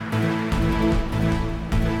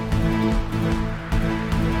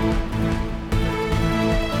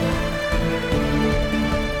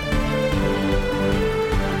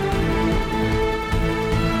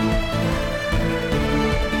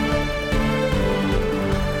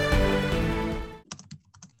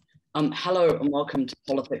Hello and welcome to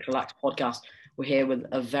Politics Relaxed podcast. We're here with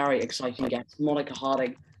a very exciting guest. Monica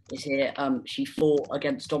Harding is here. She fought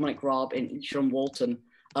against Dominic Raab in Esher and Walton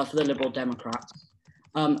for the Liberal Democrats.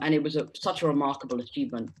 And it was such a remarkable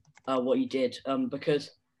achievement, what you did, because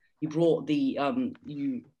you brought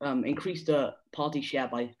you increased the party share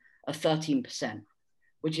by 13%,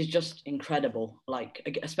 which is just incredible.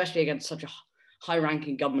 Like, especially against such a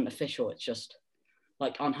high-ranking government official, it's just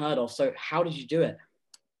like unheard of. So how did you do it?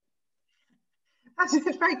 That's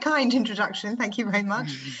a very kind introduction. Thank you very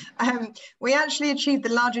much. We actually achieved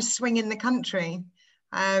the largest swing in the country,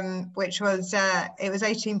 which was it was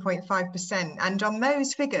 18.5%. And on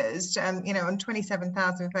those figures, on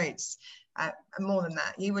 27,000 votes, more than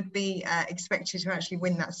that, you would be expected to actually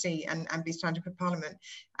win that seat and be standing for Parliament.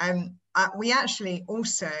 We actually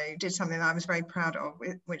also did something that I was very proud of,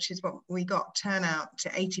 which is what we got turnout to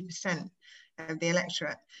 80% of the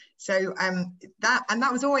electorate. So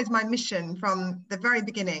that was always my mission from the very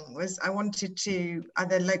beginning. Was I wanted the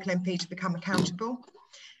local MP to become accountable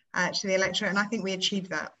to the electorate, and I think we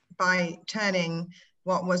achieved that by turning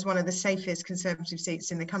what was one of the safest Conservative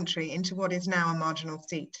seats in the country into what is now a marginal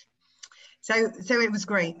seat. So it was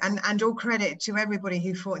great, and all credit to everybody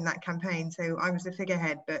who fought in that campaign. So I was the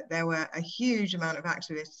figurehead, but there were a huge amount of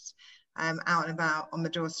activists out and about on the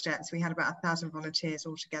doorsteps. We had about 1,000 volunteers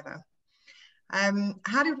altogether.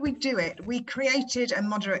 How did we do it? We created a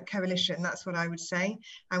moderate coalition, that's what I would say,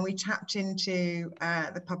 and we tapped into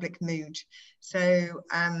the public mood. So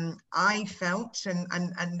I felt,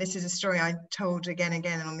 and this is a story I told again and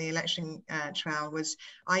again on the election trail, was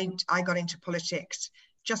I got into politics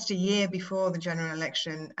just a year before the general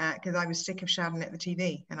election because I was sick of shouting at the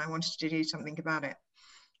TV and I wanted to do something about it.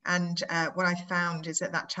 And what I found is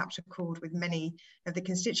that tapped a chord with many of the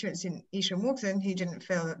constituents in Esher and Walton who didn't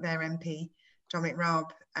feel that their MP Dominic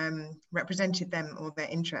Raab represented them or their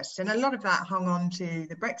interests. And a lot of that hung on to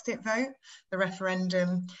the Brexit vote, the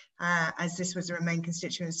referendum, as this was a Remain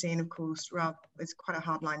constituency, and of course Raab was quite a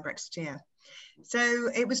hardline Brexiteer. So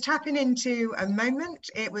it was tapping into a moment.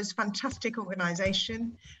 It was fantastic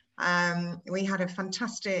organisation. We had a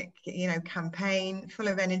fantastic, campaign full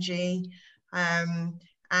of energy.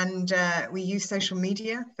 And we used social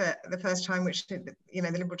media for the first time, which the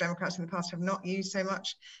Liberal Democrats in the past have not used so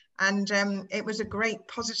much. And it was a great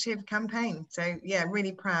positive campaign. So yeah,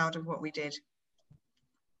 really proud of what we did.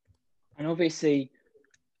 And obviously,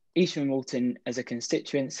 Esher and Walton as a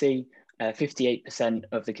constituency, 58%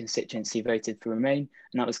 of the constituency voted for Remain.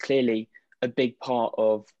 And that was clearly a big part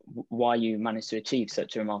of why you managed to achieve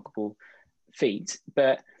such a remarkable feat.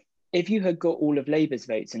 But if you had got all of Labour's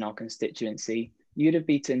votes in our constituency, you'd have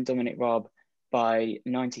beaten Dominic Raab by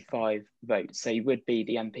 95 votes. So you would be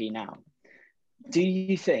the MP now. Do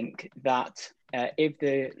you think that if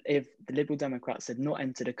the Liberal Democrats had not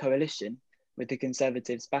entered a coalition with the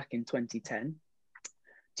Conservatives back in 2010,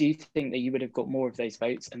 do you think that you would have got more of those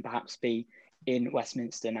votes and perhaps be in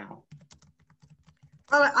Westminster now?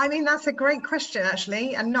 Well, I mean, that's a great question,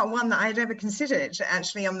 actually, and not one that I had ever considered,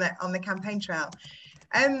 actually, on the campaign trail.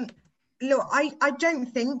 Look, I don't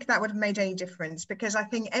think that would have made any difference, because I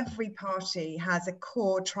think every party has a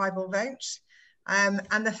core tribal vote.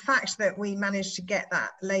 And the fact that we managed to get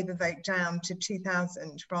that Labour vote down to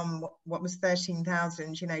 2,000 from what was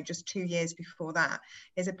 13,000, just 2 years before that,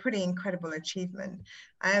 is a pretty incredible achievement.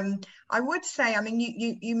 I would say, I mean,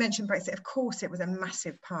 you mentioned Brexit. Of course, it was a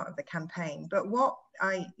massive part of the campaign. But what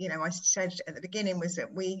I said at the beginning was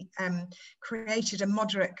that we created a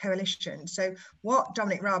moderate coalition. So what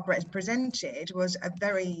Dominic Raab represented was a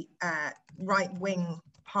very right-wing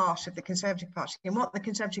part of the Conservative Party, and what the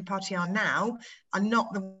Conservative Party are now are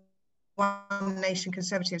not the One Nation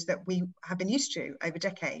Conservatives that we have been used to over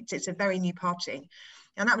decades. It's a very new party,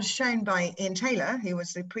 and that was shown by Ian Taylor, who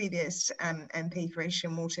was the previous MP for Esher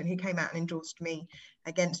and Walton, who came out and endorsed me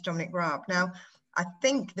against Dominic Raab. Now, I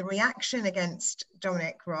think the reaction against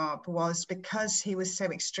Dominic Raab was because he was so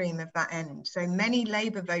extreme of that end. So many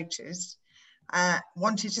Labour voters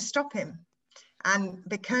wanted to stop him. And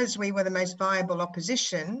because we were the most viable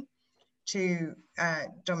opposition to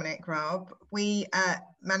Dominic Raab, we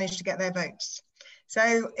managed to get their votes.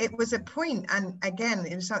 So it was a point, and again,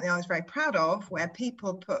 it was something I was very proud of, where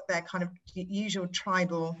people put their kind of usual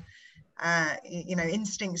tribal,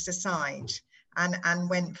 instincts aside and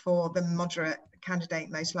went for the moderate candidate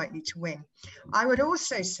most likely to win. I would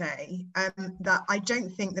also say that I don't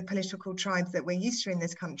think the political tribes that we're used to in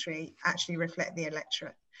this country actually reflect the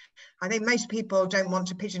electorate. I think most people don't want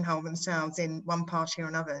to pigeonhole themselves in one party or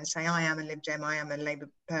another and say, I am a Lib Dem, I am a Labour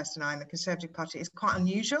person, I am a Conservative Party. It's quite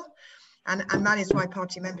unusual. And that is why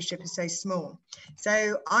party membership is so small.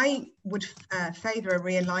 So I would favour a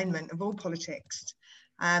realignment of all politics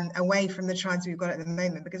away from the tribes we've got at the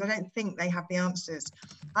moment, because I don't think they have the answers.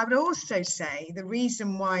 I would also say the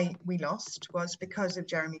reason why we lost was because of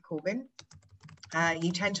Jeremy Corbyn.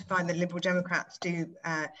 You tend to find that Liberal Democrats do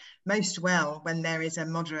most well when there is a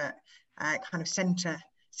moderate kind of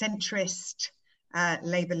centrist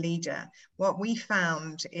Labour leader. What we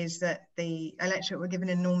found is that the electorate were given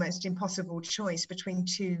an almost impossible choice between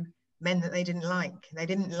two men that they didn't like. They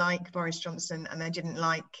didn't like Boris Johnson and they didn't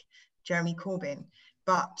like Jeremy Corbyn,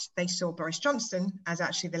 but they saw Boris Johnson as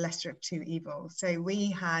actually the lesser of two evils. So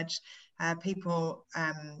we had people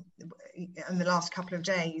in the last couple of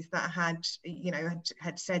days that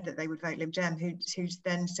had said that they would vote Lib Dem, who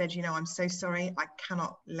then said, I'm so sorry, I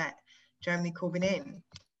cannot let Jeremy Corbyn in.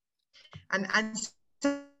 And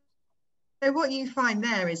so what you find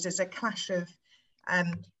there is there's a clash of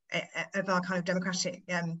our kind of democratic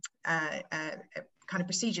kind of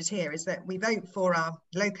procedures here, is that we vote for our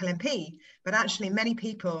local MP, but actually many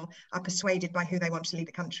people are persuaded by who they want to lead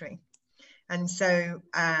the country. And so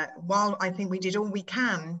while I think we did all we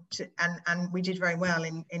can to, and we did very well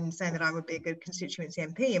in saying that I would be a good constituency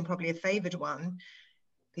MP and probably a favoured one,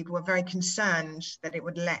 people were very concerned that it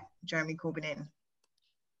would let Jeremy Corbyn in.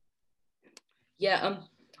 Yeah,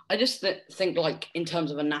 I just think, like, in terms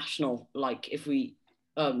of a national, like, if we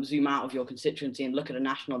zoom out of your constituency and look at a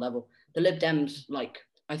national level, the Lib Dems, like,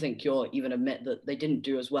 I think you'll even admit that they didn't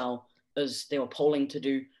do as well as they were polling to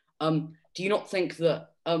do. Do you not think that,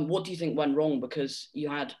 what do you think went wrong? Because you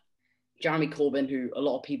had Jeremy Corbyn, who a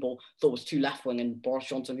lot of people thought was too left-wing, and Boris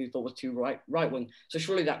Johnson, who thought was too right-wing. So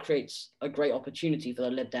surely that creates a great opportunity for the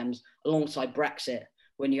Lib Dems alongside Brexit,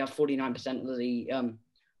 when you have 49% of the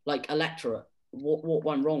electorate. What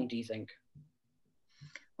went wrong, do you think?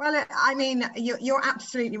 Well, I mean, you're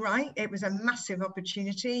absolutely right. It was a massive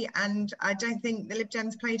opportunity, and I don't think the Lib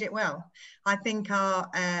Dems played it well. I think our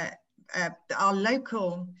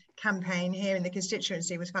local campaign here in the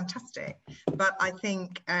constituency was fantastic, but I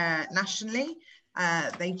think nationally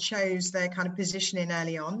they chose their kind of positioning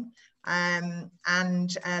early on,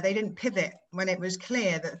 and they didn't pivot when it was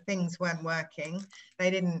clear that things weren't working. They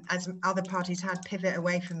didn't, as other parties had, pivot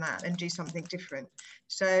away from that and do something different.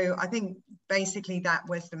 So I think basically that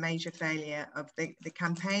was the major failure of the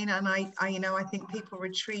campaign. And I think people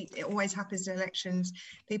retreat. It always happens in elections.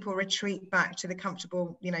 People retreat back to the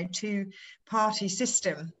comfortable, two-party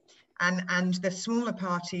system. And the smaller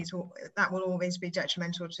parties, that will always be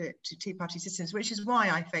detrimental to two-party systems, which is why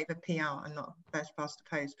I favour PR and not first past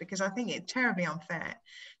the post, because I think it's terribly unfair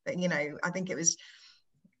that, I think it was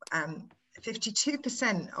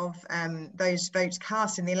 52% of those votes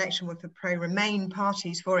cast in the election were for pro-Remain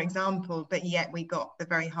parties, for example, but yet we got the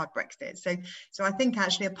very hard Brexit. So I think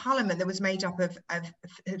actually a parliament that was made up of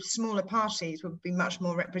smaller parties would be much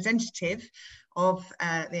more representative of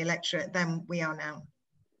the electorate than we are now.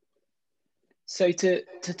 So to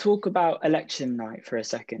talk about election night for a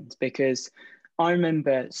second, because I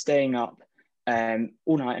remember staying up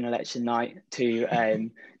all night on election night to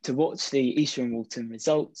watch the Eastern Walton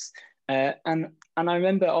results, and I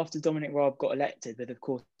remember after Dominic Raab got elected, with of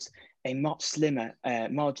course a much slimmer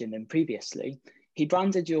margin than previously, he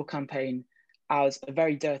branded your campaign as a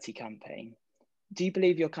very dirty campaign. Do you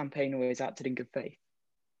believe your campaign always acted in good faith?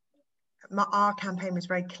 Our campaign was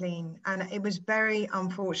very clean, and it was very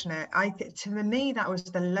unfortunate. To me, that was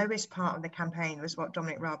the lowest part of the campaign, was what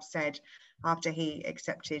Dominic Raab said after he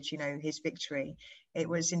accepted, his victory. It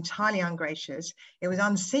was entirely ungracious. It was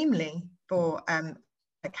unseemly for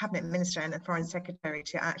a cabinet minister and a foreign secretary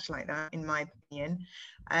to act like that, in my opinion.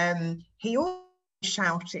 He also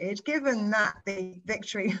shouted, given that the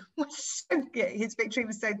victory was so good, his victory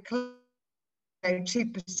was so close,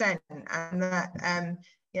 2%, and that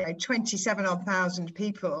 27,000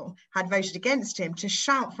 people had voted against him, to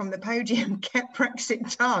shout from the podium, "Get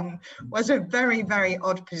Brexit done," was a very, very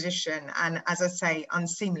odd position, and, as I say,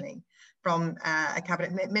 unseemly from a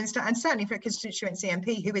cabinet minister, and certainly for a constituency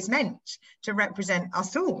MP who is meant to represent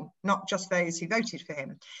us all, not just those who voted for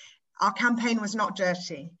him. Our campaign was not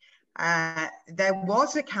dirty. There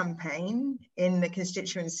was a campaign in the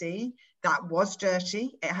constituency that was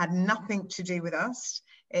dirty. It had nothing to do with us.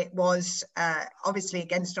 It was obviously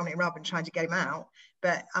against Dominic Raab and trying to get him out.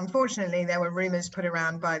 But unfortunately, there were rumours put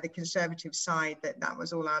around by the Conservative side that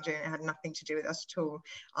was all our doing. It had nothing to do with us at all.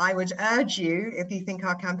 I would urge you, if you think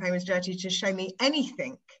our campaign was dirty, to show me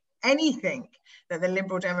anything that the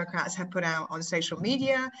Liberal Democrats have put out on social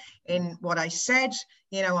media, in what I said,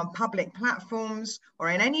 on public platforms, or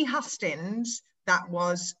in any hustings that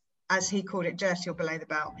was, as he called it, dirty or below the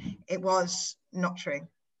belt. It was not true.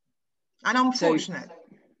 and unfortunate.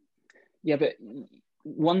 Yeah, but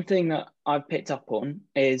one thing that I've picked up on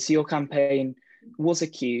is your campaign was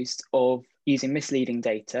accused of using misleading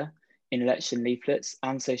data in election leaflets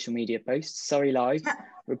and social media posts. Surrey Live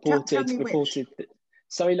reported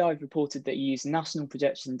that you used national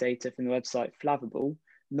projection data from the website Flammable,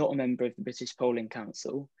 not a member of the British Polling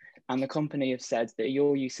Council, and the company have said that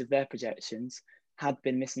your use of their projections had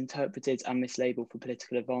been misinterpreted and mislabeled for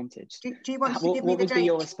political advantage. Do you want to give me the date? What would be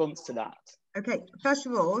your response to that? Okay, first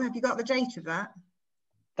of all, have you got the date of that?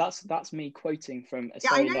 That's me quoting from a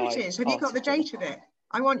Surrey Live Live. Have you got the date of it?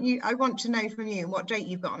 I want to know from you what date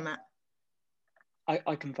you've got on that.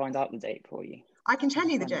 I can find out the date for you. I can tell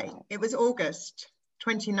you the date. It was August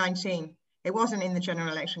 2019. It wasn't in the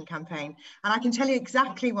general election campaign. And I can tell you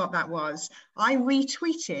exactly what that was. I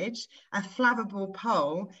retweeted a Flammable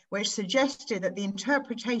poll which suggested that the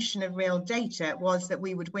interpretation of real data was that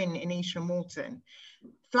we would win in East and Walton.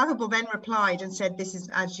 Flammable then replied and said, this is,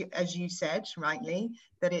 as you said, rightly,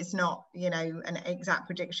 that it's not, an exact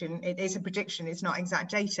prediction. It is a prediction, it's not exact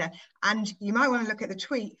data. And you might want to look at the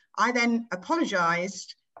tweet. I then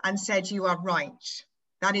apologized and said, you are right.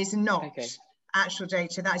 That is not actual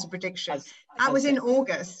data, that is a prediction. That was in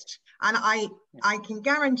August. And I can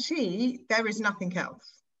guarantee there is nothing else.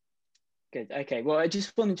 Good, okay. Well, I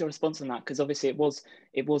just wanted your response on that, because obviously it was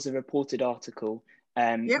a reported article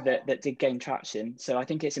that did gain traction. So I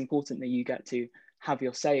think it's important that you get to have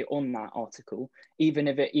your say on that article, even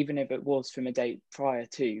if it was from a date prior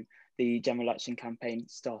to the general election campaign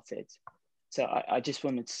started. So I just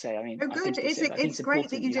wanted to say, I mean, I think it's great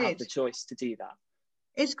that you have the choice to do that.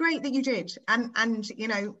 It's great that you did, and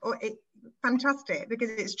fantastic, because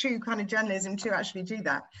it's true kind of journalism to actually do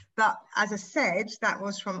that. But as I said, that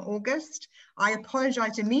was from August. I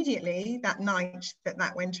apologized immediately that night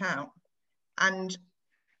that went out, and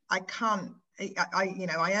I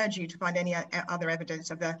urge you to find any other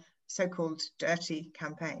evidence of the so-called dirty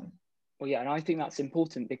campaign. Well, yeah, and I think that's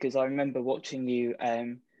important, because I remember watching you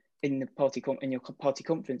in your party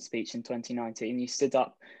conference speech in 2019. You stood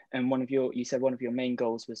up, and you said one of your main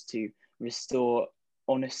goals was to restore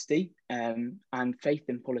honesty and faith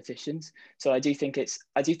in politicians. So I actually think it's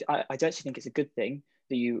a good thing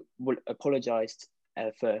that you apologised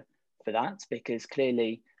for that, because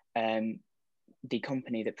clearly the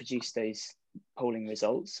company that produced those polling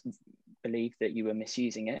results believed that you were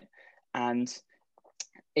misusing it. And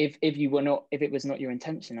if it was not your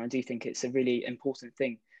intention, I do think it's a really important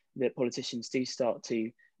thing that politicians do start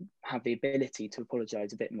to have the ability to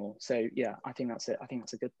apologise a bit more. So yeah, I think that's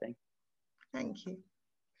a good thing. Thank you.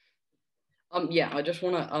 I just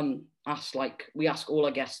want to ask, like we ask all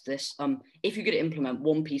our guests this, if you could implement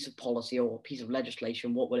one piece of policy or piece of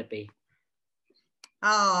legislation, what would it be?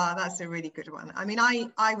 That's a really good one. I mean,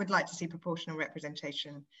 I would like to see proportional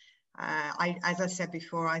representation. As I said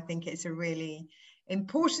before, I think it's a really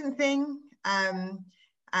important thing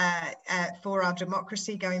for our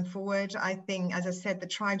democracy going forward. I think, as I said, the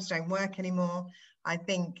tribes don't work anymore. I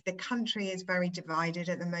think the country is very divided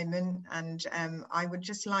at the moment, and I would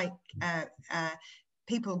just like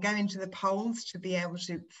people going to the polls to be able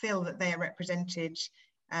to feel that they are represented.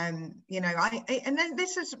 And then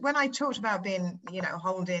this is when I talked about being,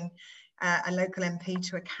 holding a local MP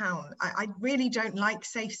to account. I really don't like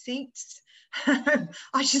safe seats.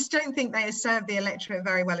 I just don't think they serve the electorate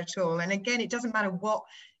very well at all. And again, it doesn't matter what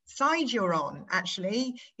side you're on,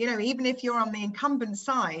 actually, even if you're on the incumbent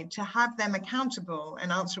side, to have them accountable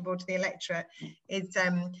and answerable to the electorate is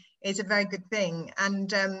a very good thing.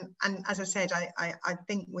 And as I said, I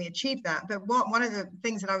think we achieved that. But one of the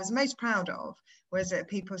things that I was most proud of was that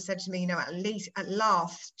people said to me, at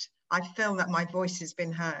last, I feel that my voice has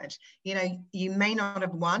been heard. You may not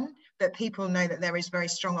have won, but people know that there is very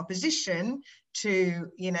strong opposition to,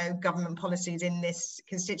 government policies in this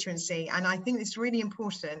constituency. And I think it's really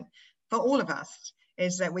important for all of us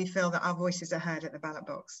is that we feel that our voices are heard at the ballot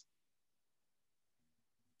box.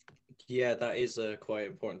 Yeah, that is a quite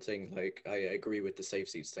important thing. Like, I agree with the safe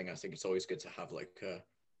seats thing. I think it's always good to have like a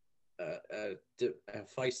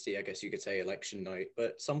feisty, I guess you could say, election night.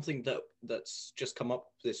 But something that's just come up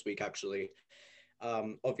this week, actually.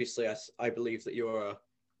 Obviously, I believe that you're a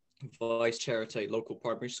vice chair at a local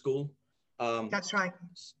primary school. That's right.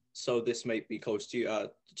 So this might be close to you.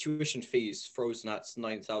 Tuition fees frozen at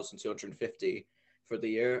 9,250 for the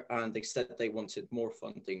year, and they said they wanted more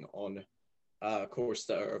funding on courses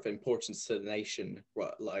that are of importance to the nation,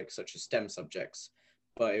 like such as STEM subjects.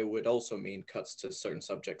 But it would also mean cuts to certain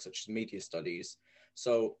subjects such as media studies.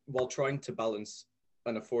 So while trying to balance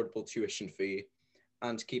an affordable tuition fee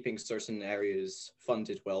and keeping certain areas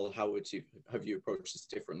funded well, how have you approached this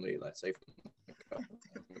differently, let's say?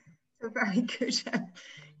 A very good.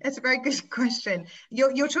 That's a very good question.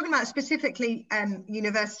 You're talking about specifically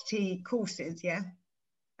university courses, yeah,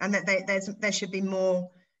 and that there should be more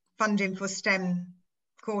funding for STEM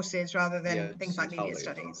courses rather than things like media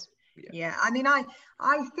studies. Yeah, I mean,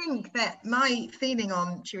 I think that my feeling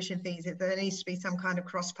on tuition fees is that there needs to be some kind of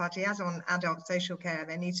cross-party, as on adult social care,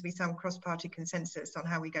 there needs to be some cross-party consensus on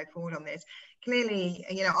how we go forward on this. Clearly,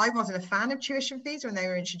 you know, I wasn't a fan of tuition fees when they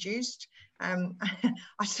were introduced.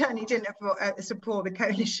 I certainly didn't support the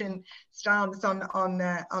coalition stance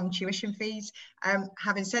on tuition fees.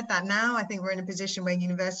 Having said that, now I think we're in a position where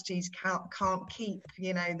universities can't keep,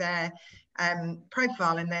 you know, their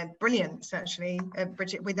profile and their brilliance, actually,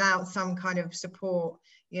 Bridget, without some kind of support,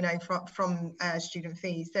 you know, from student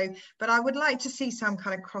fees. So, but I would like to see some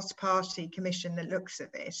kind of cross-party commission that looks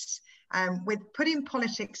at this, with putting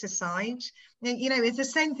politics aside. You know, it's the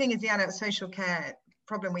same thing as the adult social care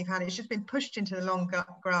problem we've had. It's just been pushed into the long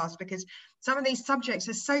grass because some of these subjects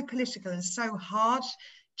are so political and so hard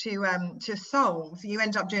to solve. You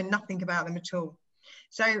end up doing nothing about them at all.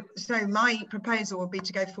 So my proposal would be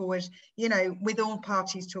to go forward, you know, with all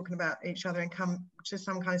parties talking about each other and come to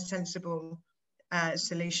some kind of sensible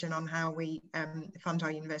solution on how we fund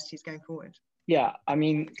our universities going forward. Yeah, I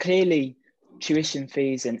mean, clearly tuition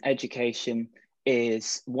fees and education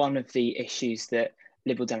is one of the issues that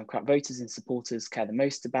Liberal Democrat voters and supporters care the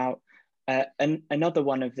most about. And another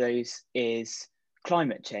one of those is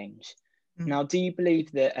climate change. Now, do you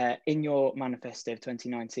believe that in your manifesto of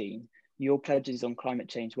 2019, your pledges on climate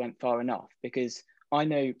change went far enough? Because I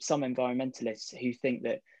know some environmentalists who think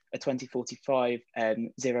that a 2045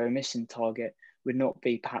 zero emission target would not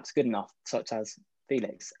be perhaps good enough, such as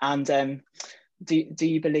Felix. And do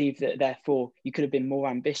you believe that therefore you could have been more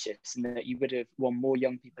ambitious and that you would have won more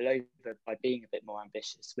young people over by being a bit more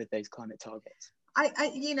ambitious with those climate targets?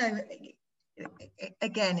 You know,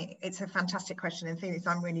 again, it's a fantastic question, and Felix,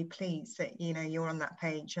 I'm really pleased that, you know, you're on that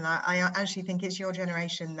page, and I actually think it's your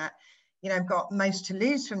generation that, you know, got most to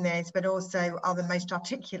lose from this, but also are the most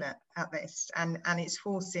articulate at this, and it's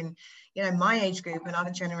forcing, you know, my age group and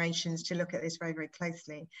other generations to look at this very, very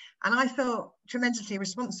closely. And I felt tremendously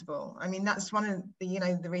responsible. I mean, that's one of the, you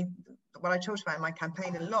know, what I talked about in my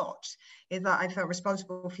campaign a lot, is that I felt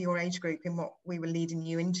responsible for your age group in what we were leading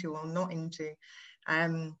you into or not into.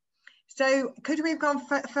 So could we have gone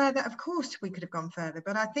further? Of course we could have gone further,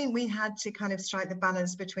 but I think we had to kind of strike the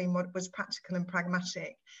balance between what was practical and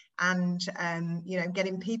pragmatic, and you know,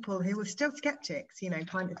 getting people who were still skeptics, you know,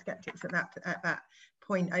 climate skeptics at that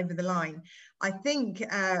point over the line. I think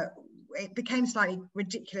it became slightly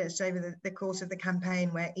ridiculous over the course of the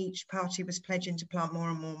campaign, where each party was pledging to plant more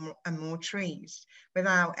and more trees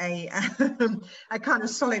without a kind of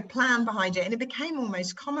solid plan behind it, and it became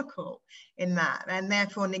almost comical in that, and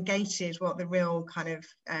therefore negated what the real kind of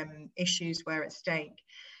issues were at stake.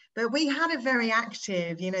 But we had a very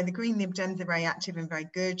active, you know, the Green Lib Dems are very active and very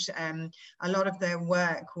good. A lot of their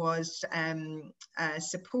work was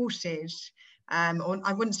supported, or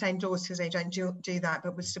I wouldn't say endorsed because they don't do that,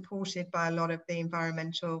 but was supported by a lot of the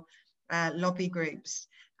environmental lobby groups.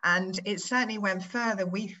 And it certainly went further,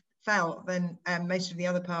 we felt, than most of the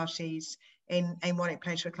other parties in what it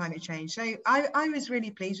pledged for climate change. So I was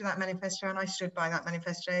really pleased with that manifesto, and I stood by that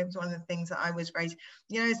manifesto. It was one of the things that I was very,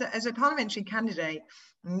 you know, as a parliamentary candidate,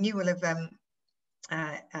 you will have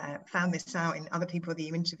found this out in other people that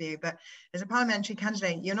you interview, but as a parliamentary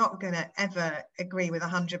candidate, you're not going to ever agree with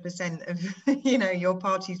 100% of, you know, your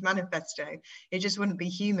party's manifesto. It just wouldn't be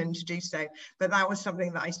human to do so. But that was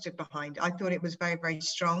something that I stood behind. I thought it was very, very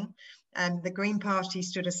strong. And the Green Party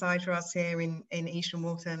stood aside for us here in Eastern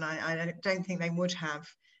Walton. I don't think they would have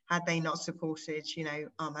had they not supported, you know,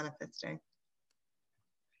 our manifesto.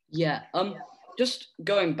 Yeah. Just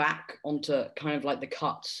going back onto kind of like the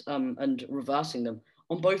cuts and reversing them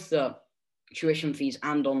on both the tuition fees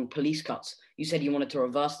and on police cuts. You said you wanted to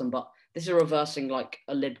reverse them, but this is reversing like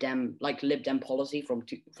a Lib Dem policy from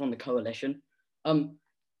the coalition.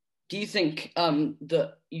 Do you think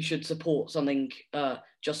that you should support something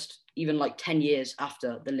just even like 10 years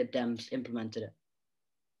after the Lib Dems implemented it?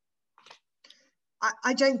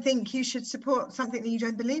 I don't think you should support something that you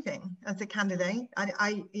don't believe in as a candidate.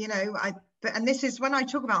 And this is when I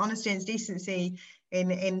talk about honesty and decency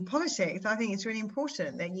in politics. I think it's really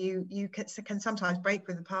important that you can sometimes break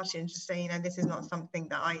with the party and just say, you know, this is not something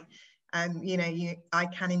that I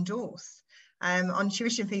can endorse. On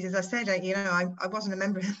tuition fees, as I said, I wasn't a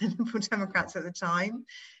member of the Liberal Democrats at the time.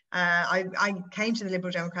 I came to the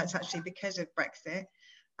Liberal Democrats actually because of Brexit.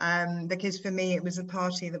 Because for me, it was a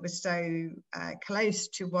party that was so close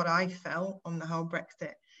to what I felt on the whole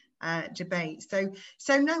Brexit debate.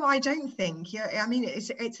 So no, I don't think. Yeah, I mean,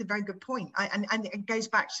 it's a very good point. And it goes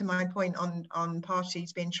back to my point on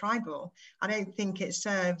parties being tribal. I don't think it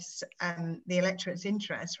serves the electorate's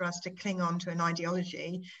interest for us to cling on to an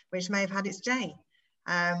ideology which may have had its day.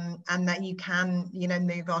 And that you can,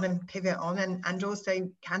 move on and pivot on, and also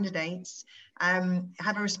candidates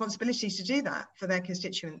have a responsibility to do that for their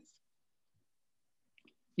constituents.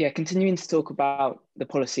 Yeah, continuing to talk about the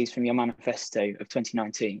policies from your manifesto of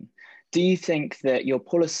 2019, do you think that your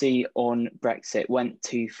policy on Brexit went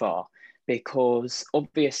too far? Because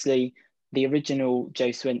obviously the original Jo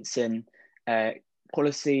Swinson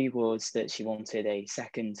policy was that she wanted a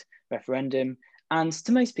second referendum. And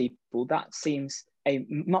to most people, that seems a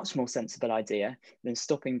much more sensible idea than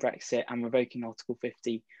stopping Brexit and revoking Article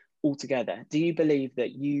 50 altogether. Do you believe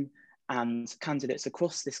that you and candidates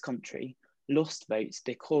across this country lost votes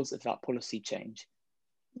because of that policy change?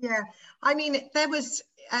 Yeah, I mean, there was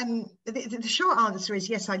the short answer is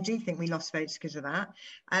yes, I do think we lost votes because of that.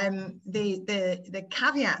 The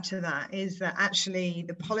caveat to that is that actually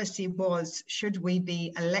the policy was, should we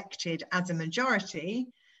be elected as a majority,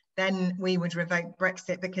 then we would revoke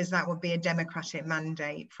Brexit, because that would be a democratic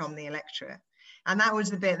mandate from the electorate. And that was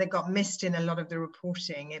the bit that got missed in a lot of the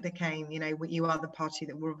reporting. It became, you are the party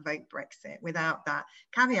that will revoke Brexit, without that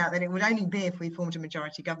caveat that it would only be if we formed a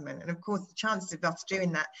majority government. And of course, the chances of us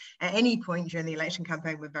doing that at any point during the election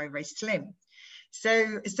campaign were very, very slim.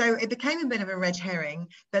 So it became a bit of a red herring,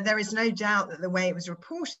 but there is no doubt that the way it was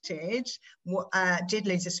reported did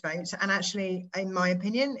lose us votes. And actually, in my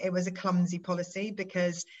opinion, it was a clumsy policy,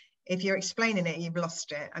 because if you're explaining it, you've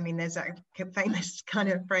lost it. I mean, there's that famous kind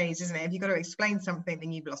of phrase, isn't it? If you've got to explain something,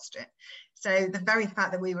 then you've lost it. So the very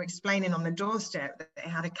fact that we were explaining on the doorstep that it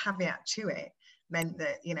had a caveat to it meant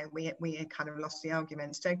that, we had kind of lost the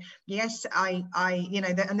argument. So yes,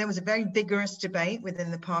 and there was a very vigorous debate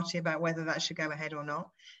within the party about whether that should go ahead or not.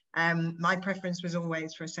 My preference was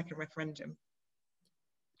always for a second referendum.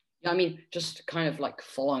 Yeah, I mean, just kind of like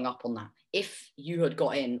following up on that, if you had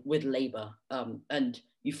got in with Labour and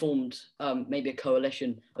you formed maybe a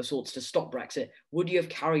coalition of sorts to stop Brexit, would you have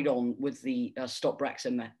carried on with the stop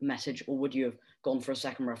Brexit message, or would you have gone for a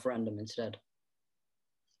second referendum instead?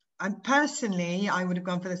 And personally, I would have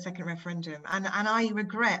gone for the second referendum. And I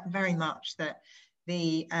regret very much that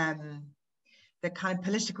the kind of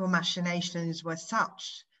political machinations were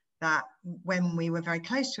such that when we were very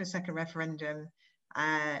close to a second referendum,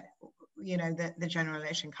 the general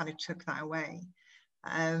election kind of took that away.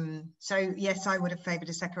 So yes, I would have favoured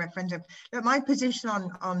a second referendum. But my position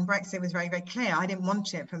on Brexit was very, very clear. I didn't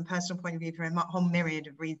want it from a personal point of view for a whole myriad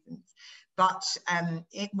of reasons. But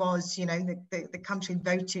it was, the country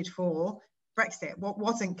voted for Brexit. What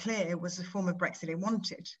wasn't clear was the form of Brexit it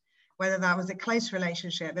wanted, whether that was a close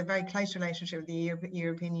relationship, a very close relationship with the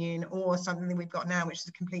European Union, or something that we've got now, which is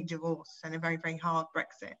a complete divorce and a very, very hard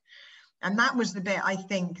Brexit. And that was the bit, I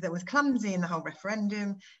think, that was clumsy in the whole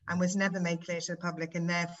referendum and was never made clear to the public, and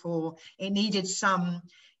therefore it needed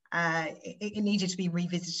it needed to be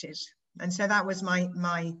revisited. And so that was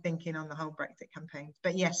my thinking on the whole Brexit campaign.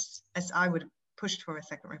 But yes, as I would have pushed for a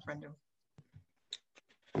second referendum.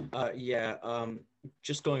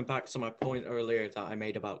 Just going back to my point earlier that I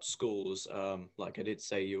made about schools, like I did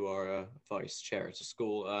say, you are a vice chair at a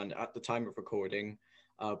school, and at the time of recording,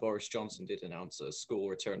 Boris Johnson did announce a school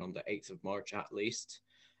return on the 8th of March at least.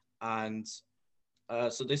 And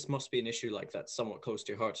so this must be an issue like that's somewhat close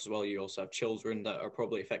to your heart as well. You also have children that are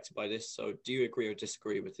probably affected by this. So do you agree or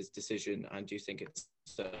disagree with his decision? And do you think it's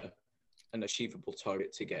an achievable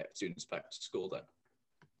target to get students back to school then?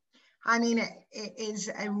 I mean, it is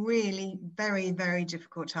a really very, very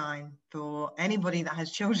difficult time for anybody that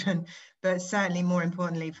has children, but certainly more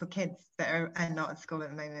importantly for kids that are not at school at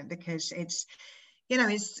the moment, because it's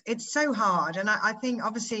so hard. And I think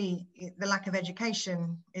obviously the lack of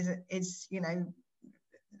education is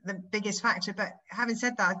the biggest factor. But having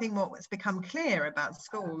said that, I think what's become clear about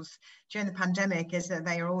schools during the pandemic is that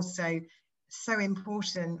they are also so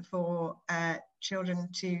important for children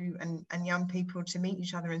and young people to meet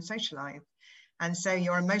each other and socialize. And so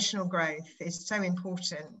your emotional growth is so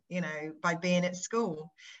important, by being at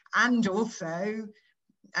school. And also,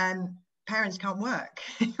 parents can't work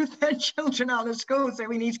if their children aren't at school, so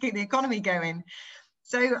we need to keep the economy going.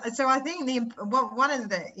 So I think one of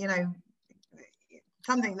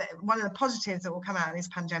the positives that will come out of this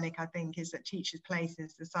pandemic, I think, is that teachers' place in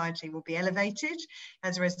society will be elevated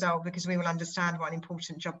as a result, because we will understand what an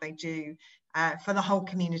important job they do for the whole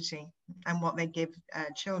community and what they give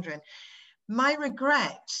children. My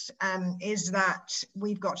regret is that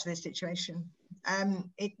we've got to this situation.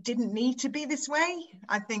 it didn't need to be this way.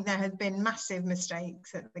 I think there have been massive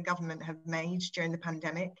mistakes that the government have made during the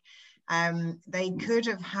pandemic. They could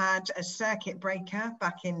have had a circuit breaker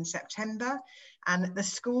back in September, and the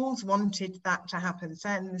schools wanted that to happen.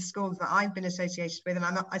 Certainly the schools that I've been associated with, and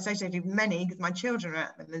I'm not associated with many because my children are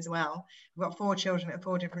at them as well. We've got 4 children at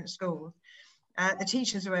 4 different schools. The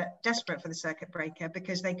teachers were desperate for the circuit breaker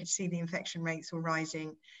because they could see the infection rates were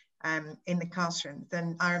rising in the classrooms.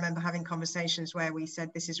 And I remember having conversations where we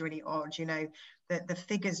said, this is really odd, you know, that the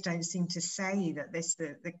figures don't seem to say that this,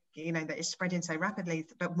 you know, that it's spreading so rapidly,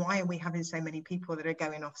 but why are we having so many people that are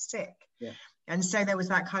going off sick? Yeah. And so there was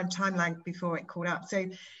that kind of time lag before it caught up. So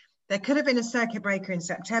there could have been a circuit breaker in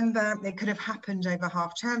September. It could have happened over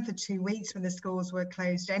half term for 2 weeks when the schools were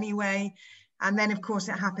closed anyway. And then, of course,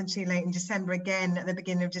 it happened too late in December again. At the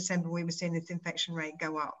beginning of December, we were seeing this infection rate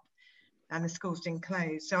go up and the schools didn't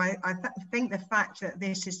close. So I think the fact that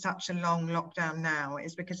this is such a long lockdown now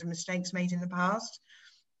is because of mistakes made in the past.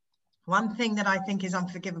 One thing that I think is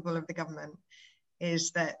unforgivable of the government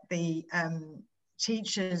is that the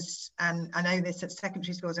teachers, and I know this at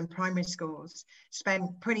secondary schools and primary schools,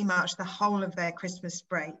 spent pretty much the whole of their Christmas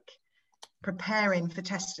break preparing for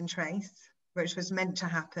test and trace, which was meant to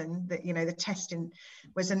happen. That, you know, the testing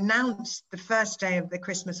was announced the first day of the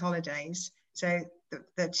Christmas holidays. So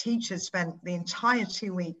the teachers spent the entire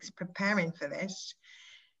 2 weeks preparing for this.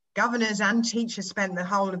 Governors and teachers spent the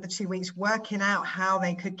whole of the 2 weeks working out how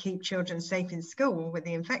they could keep children safe in school with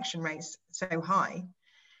the infection rates so high.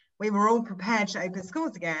 We were all prepared to open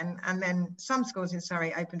schools again, and then some schools in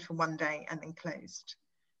Surrey opened for 1 day and then closed.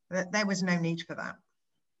 There was no need for that.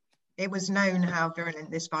 It was known how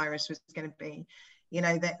virulent this virus was going to be. You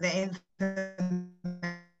know, the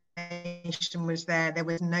information was there. There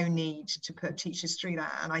was no need to put teachers through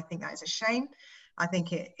that. And I think that is a shame. I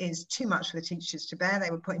think it is too much for the teachers to bear.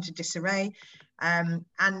 They were put into disarray. And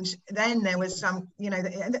then there was some, you know,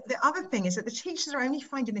 the other thing is that the teachers are only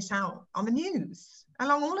finding this out on the news,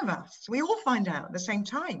 along all of us. We all find out at the same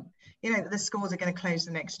time, you know, that the schools are going to close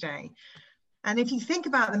the next day. And if you think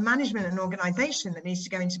about the management and organisation that needs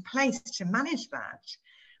to go into place to manage that,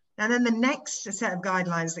 and then the next set of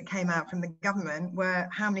guidelines that came out from the government were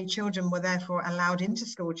how many children were therefore allowed into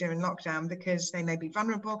school during lockdown because they may be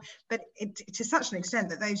vulnerable, but to such an extent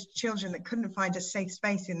that those children that couldn't find a safe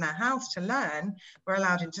space in their house to learn were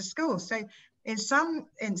allowed into school. So in some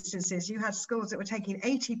instances, you had schools that were taking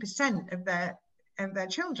 80% of their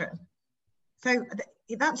children. So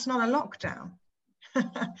that's not a lockdown.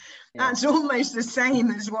 That's almost the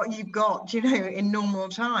same as what you've got, you know, in normal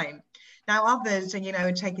time. Now others, you know,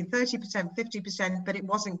 are taking 30%, 50%, but it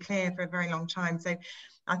wasn't clear for a very long time. So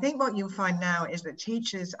I think what you'll find now is that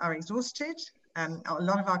teachers are exhausted. A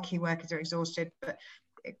lot of our key workers are exhausted, but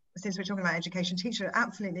since we're talking about education, teachers are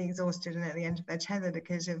absolutely exhausted and at the end of their tether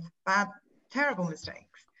because of terrible mistakes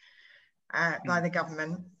by the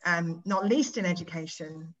government, not least in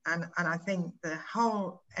education. And I think the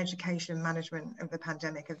whole education management of the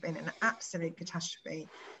pandemic have been an absolute catastrophe,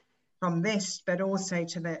 from this, but also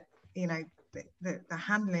to the, you know, the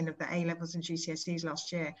handling of the A-levels and GCSEs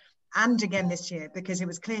last year and again this year, because it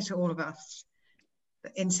was clear to all of us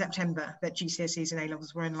in September that GCSEs and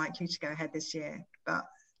A-levels were unlikely to go ahead this year, but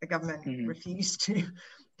the government refused to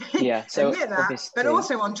admit that. But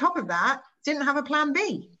also on top of that, didn't have a plan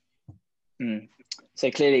B. So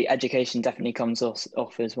clearly education definitely comes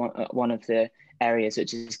off as one of the areas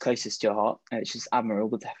which is closest to your heart, which is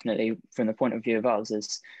admirable. Definitely from the point of view of us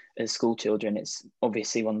as school children, it's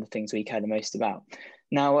obviously one of the things we care the most about.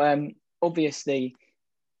 Now, obviously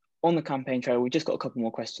on the campaign trail, we've just got a couple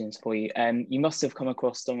more questions for you. You must have come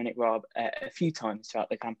across Dominic Raab a few times throughout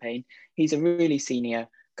the campaign. He's a really senior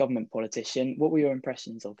government politician. What were your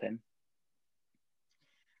impressions of him?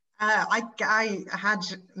 I had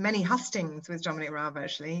many hustings with Dominic Raab,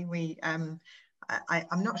 actually. I'm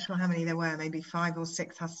not sure how many there were, maybe 5 or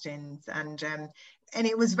 6 hustings, and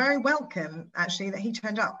it was very welcome actually that he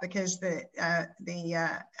turned up, because the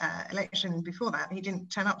election before that he didn't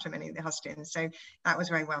turn up to many of the hustings, so that was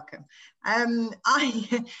very welcome.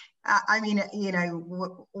 I mean, you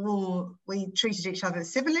know, we treated each other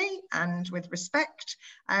civilly and with respect.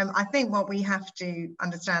 I think what we have to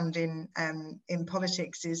understand in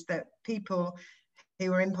politics is that people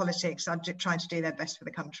who are in politics are trying to do their best for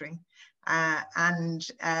the country, and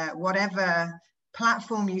whatever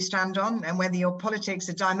platform you stand on, and whether your politics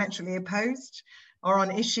are diametrically opposed or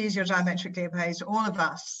on issues you're diametrically opposed, all of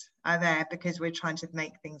us are there because we're trying to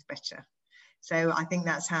make things better. So I think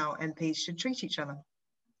that's how MPs should treat each other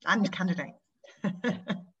and candidates.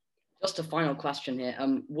 Just a final question here.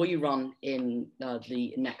 Will you run in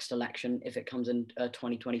the next election if it comes in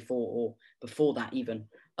 2024 or before that even?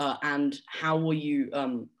 And how will you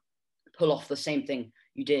pull off the same thing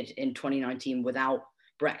you did in 2019 without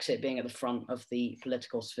Brexit being at the front of the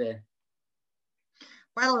political sphere?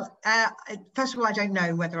 Well, first of all, I don't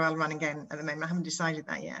know whether I'll run again at the moment. I haven't decided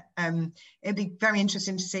that yet. It'd be very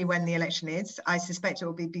interesting to see when the election is. I suspect it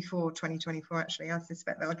will be before 2024, actually. I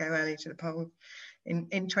suspect they'll go early to the polls in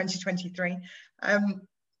 2023.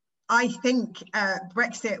 I think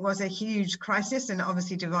Brexit was a huge crisis and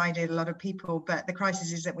obviously divided a lot of people, but the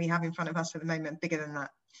crises that we have in front of us at the moment are bigger than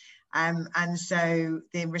that. And so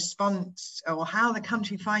the response, or how the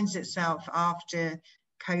country finds itself after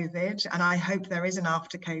COVID, and I hope there is an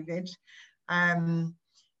after COVID,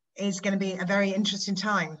 is going to be a very interesting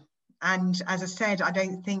time. And as I said, I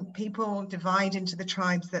don't think people divide into the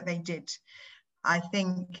tribes that they did. I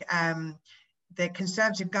think the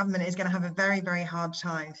Conservative government is going to have a very, very hard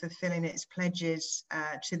time fulfilling its pledges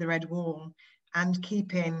to the Red Wall and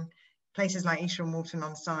keeping places like Esher and Walton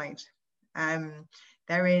on side.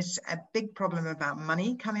 There is a big problem about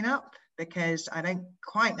money coming up, because I don't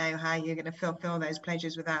quite know how you're going to fulfill those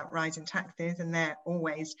pledges without rising taxes, and they're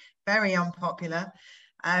always very unpopular.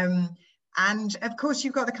 And of course,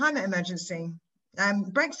 you've got the climate emergency.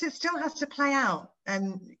 Brexit still has to play out,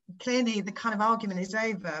 and clearly the kind of argument is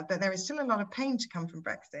over, but there is still a lot of pain to come from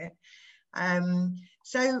Brexit.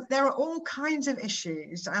 So there are all kinds of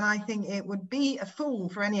issues, and I think it would be a fool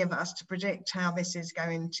for any of us to predict how this is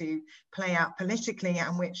going to play out politically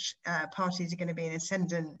and which parties are going to be in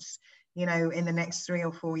ascendance, you know, in the next 3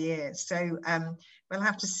 or 4 years. So we'll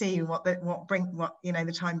have to see what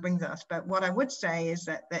the time brings us. But what I would say is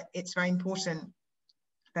that it's very important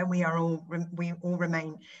that we all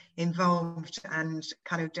remain involved and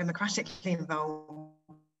kind of democratically involved.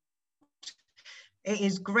 It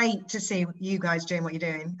is great to see you guys doing what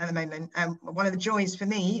you're doing at the moment. One of the joys for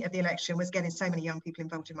me of the election was getting so many young people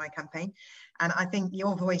involved in my campaign. And I think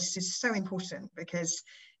your voice is so important, because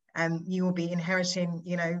you will be inheriting,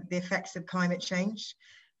 you know, the effects of climate change,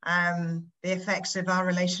 the effects of our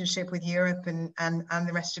relationship with Europe and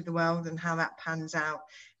the rest of the world, and how that pans out.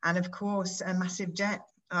 And of course, a massive debt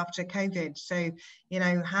after COVID. So, you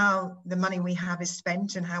know, how the money we have is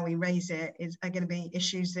spent and how we raise it are going to be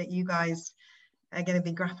issues that you guys are going to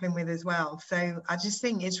be grappling with as well. So I just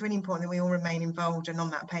think it's really important that we all remain involved and on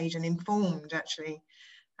that page and informed, actually.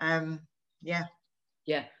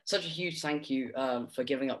 Yeah, such a huge thank you for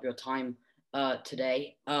giving up your time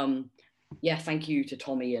today. Yeah, thank you to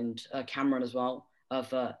Tommy and Cameron as well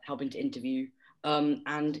for helping to interview.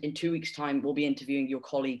 And in 2 weeks' time, we'll be interviewing your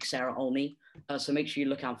colleague, Sarah Olney. So make sure you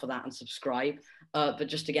look out for that and subscribe. But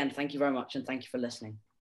just again, thank you very much, and thank you for listening.